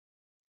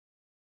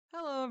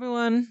Hello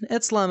everyone,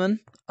 it's Lemon.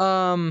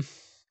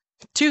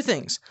 Two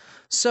things.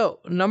 So,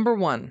 number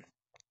one,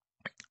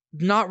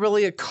 not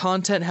really a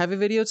content heavy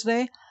video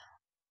today.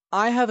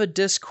 I have a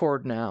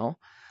Discord now.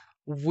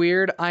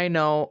 Weird, I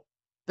know.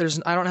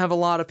 I don't have a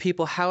lot of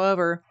people.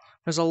 However,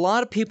 there's a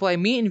lot of people I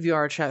meet in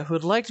VR chat who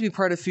would like to be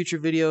part of future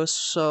videos,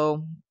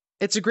 so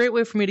it's a great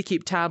way for me to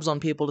keep tabs on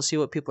people to see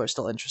what people are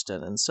still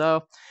interested in.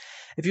 So,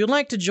 if you'd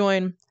like to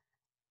join,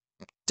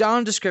 down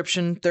in the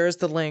description, there's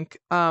the link.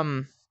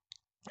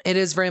 It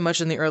is very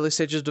much in the early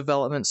stages of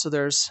development, so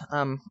there's,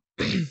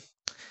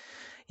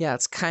 yeah,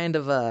 it's kind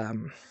of,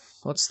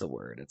 what's the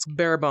word? It's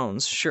bare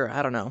bones, sure,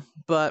 I don't know.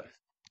 But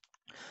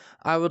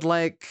I would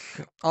like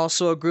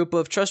also a group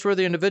of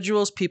trustworthy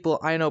individuals, people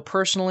I know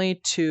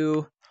personally,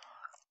 to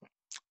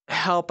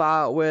help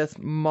out with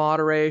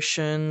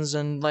moderations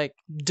and, like,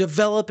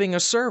 developing a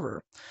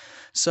server.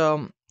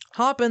 So,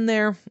 hop in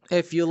there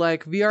if you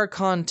like VR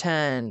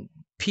content,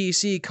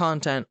 PC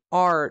content,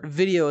 art,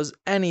 videos,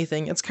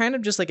 anything. It's kind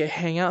of just like a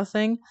hangout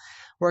thing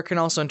where it can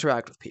also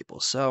interact with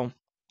people. So,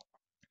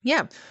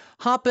 yeah,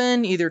 hop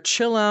in, either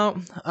chill out,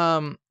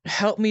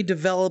 help me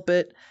develop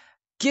it,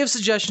 give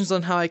suggestions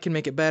on how I can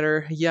make it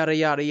better, yada,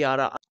 yada,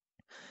 yada.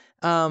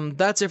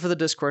 That's it for the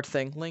Discord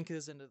thing. Link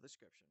is in the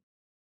description.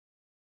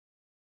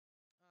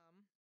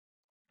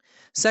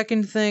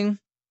 Second thing,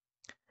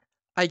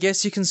 I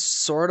guess you can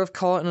sort of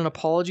call it an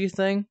apology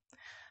thing.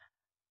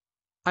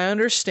 I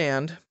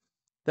understand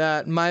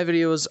that my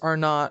videos are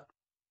not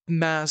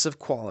massive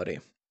quality.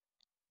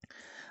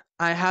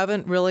 I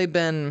haven't really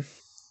been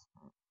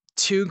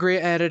too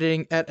great at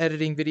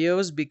editing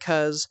videos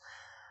because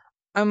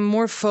I'm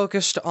more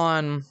focused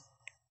on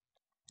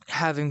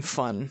having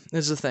fun,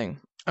 is the thing.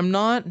 I'm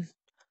not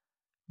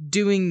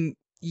doing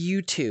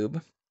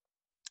YouTube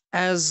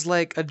as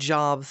like a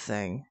job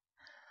thing.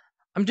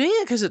 I'm doing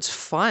it because it's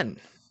fun.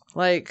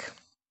 Like,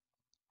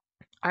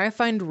 I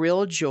find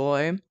real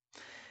joy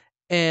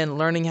in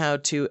learning how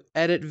to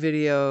edit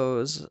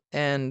videos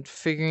and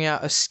figuring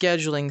out a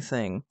scheduling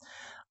thing.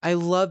 I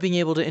love being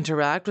able to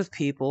interact with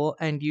people,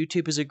 and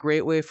YouTube is a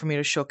great way for me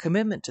to show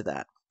commitment to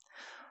that.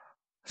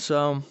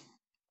 So,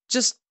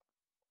 just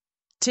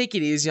take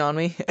it easy on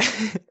me.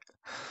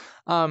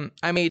 I'm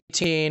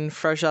 18,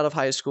 fresh out of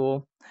high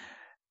school,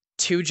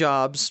 2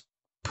 jobs,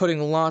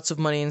 putting lots of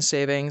money in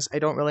savings. I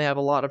don't really have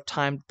a lot of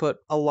time to put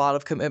a lot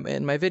of commitment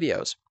in my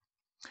videos.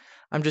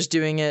 I'm just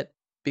doing it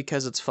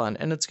because it's fun,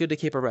 and it's good to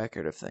keep a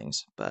record of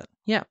things. But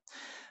yeah,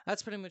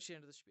 that's pretty much the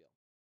end of the spiel.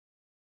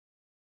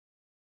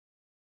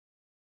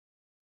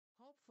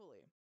 Hopefully,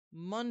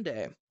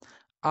 Monday,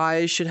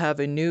 I should have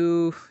a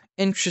new,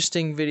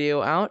 interesting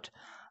video out.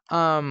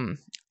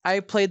 I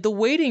played The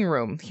Waiting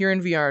Room here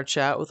in VR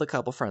chat with a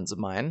couple friends of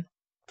mine.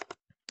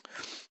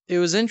 It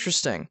was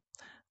interesting.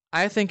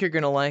 I think you're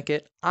going to like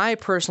it. I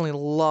personally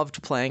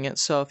loved playing it,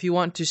 so if you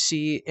want to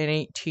see an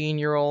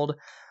 18-year-old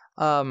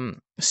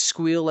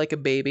squeal like a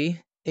baby,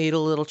 ate a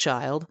little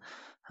child,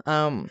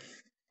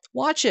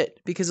 watch it,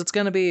 because it's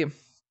going to be,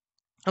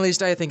 at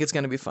least I think it's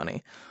going to be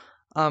funny.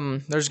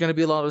 There's going to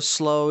be a lot of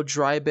slow,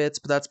 dry bits,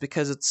 but that's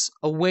because it's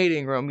a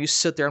waiting room. You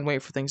sit there and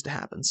wait for things to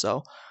happen.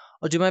 So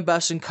I'll do my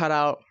best and cut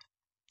out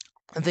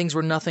things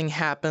where nothing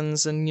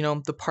happens and,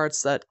 the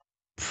parts that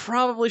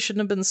probably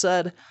shouldn't have been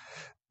said.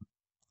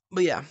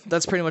 But yeah,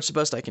 that's pretty much the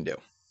best I can do.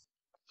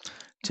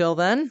 Till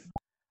then,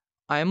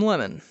 I am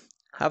Lemon.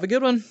 Have a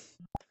good one.